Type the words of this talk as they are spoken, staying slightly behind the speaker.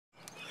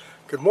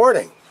Good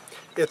morning.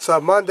 It's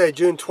Monday,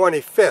 June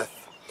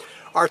 25th.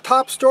 Our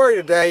top story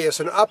today is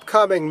an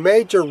upcoming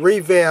major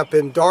revamp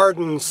in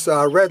Darden's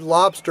Red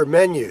Lobster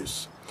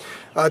menus.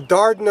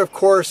 Darden, of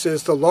course,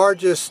 is the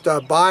largest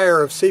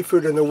buyer of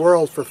seafood in the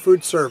world for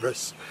food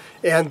service,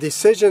 and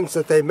decisions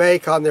that they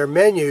make on their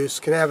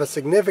menus can have a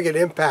significant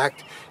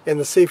impact in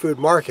the seafood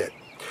market.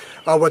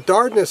 What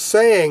Darden is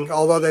saying,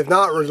 although they've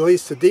not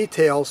released the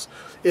details,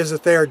 is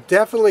that they are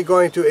definitely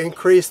going to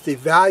increase the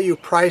value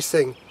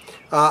pricing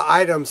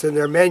items in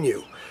their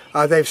menu.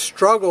 They've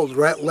struggled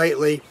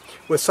lately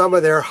with some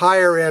of their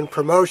higher end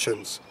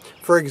promotions.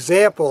 For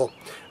example,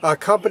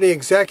 company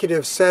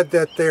executives said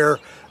that their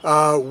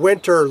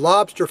winter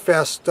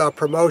lobsterfest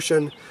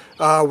promotion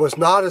was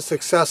not as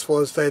successful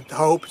as they'd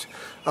hoped,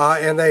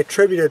 and they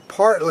attributed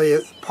part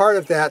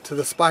of that to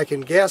the spike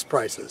in gas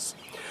prices.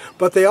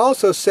 But they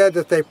also said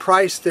that they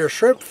priced their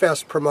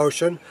shrimpfest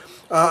promotion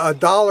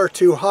 $1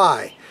 too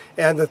high,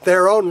 and that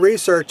their own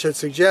research had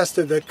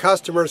suggested that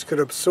customers could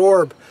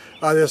absorb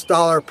this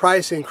dollar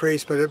price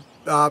increase, but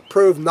it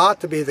proved not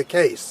to be the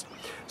case.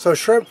 So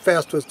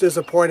shrimpfest was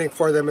disappointing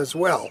for them as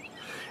well.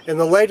 In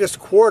the latest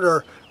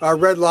quarter,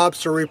 Red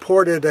Lobster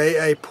reported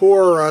a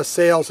poor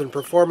sales and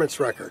performance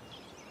record.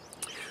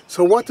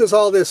 So what does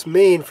all this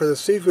mean for the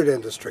seafood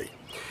industry?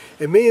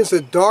 It means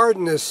that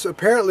Darden is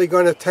apparently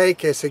going to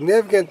take a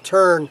significant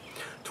turn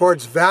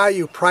towards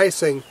value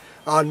pricing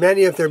on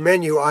many of their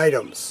menu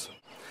items.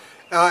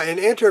 In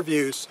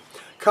interviews,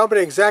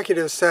 company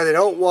executives said they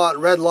don't want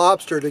Red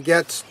Lobster to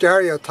get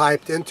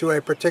stereotyped into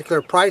a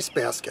particular price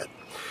basket.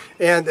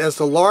 And as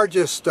the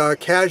largest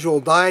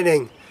casual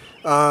dining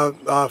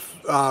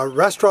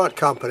restaurant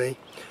company,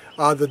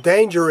 the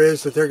danger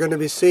is that they're going to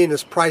be seen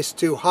as priced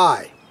too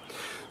high.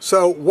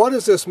 So what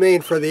does this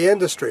mean for the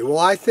industry? Well,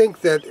 I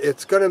think that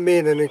it's going to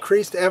mean an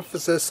increased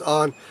emphasis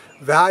on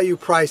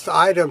value-priced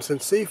items in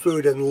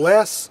seafood and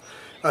less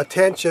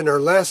attention or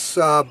less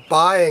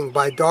buying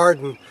by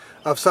Darden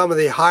of some of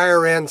the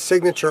higher-end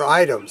signature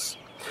items.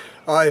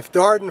 If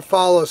Darden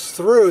follows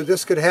through,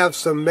 this could have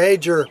some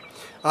major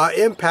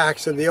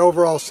impacts in the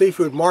overall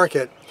seafood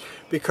market,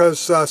 because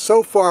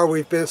so far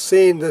we've been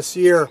seeing this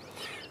year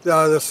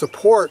the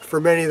support for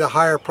many of the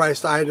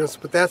higher-priced items,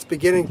 but that's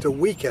beginning to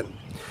weaken.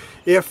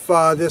 If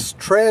this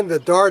trend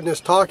that Darden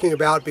is talking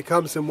about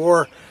becomes a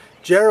more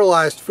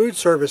generalized food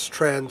service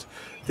trend,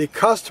 the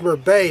customer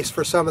base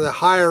for some of the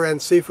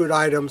higher-end seafood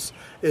items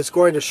is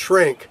going to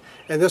shrink,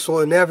 and this will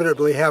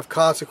inevitably have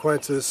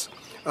consequences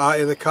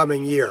in the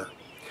coming year.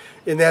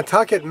 In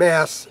Nantucket,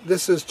 Mass.,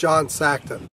 this is John Sackton.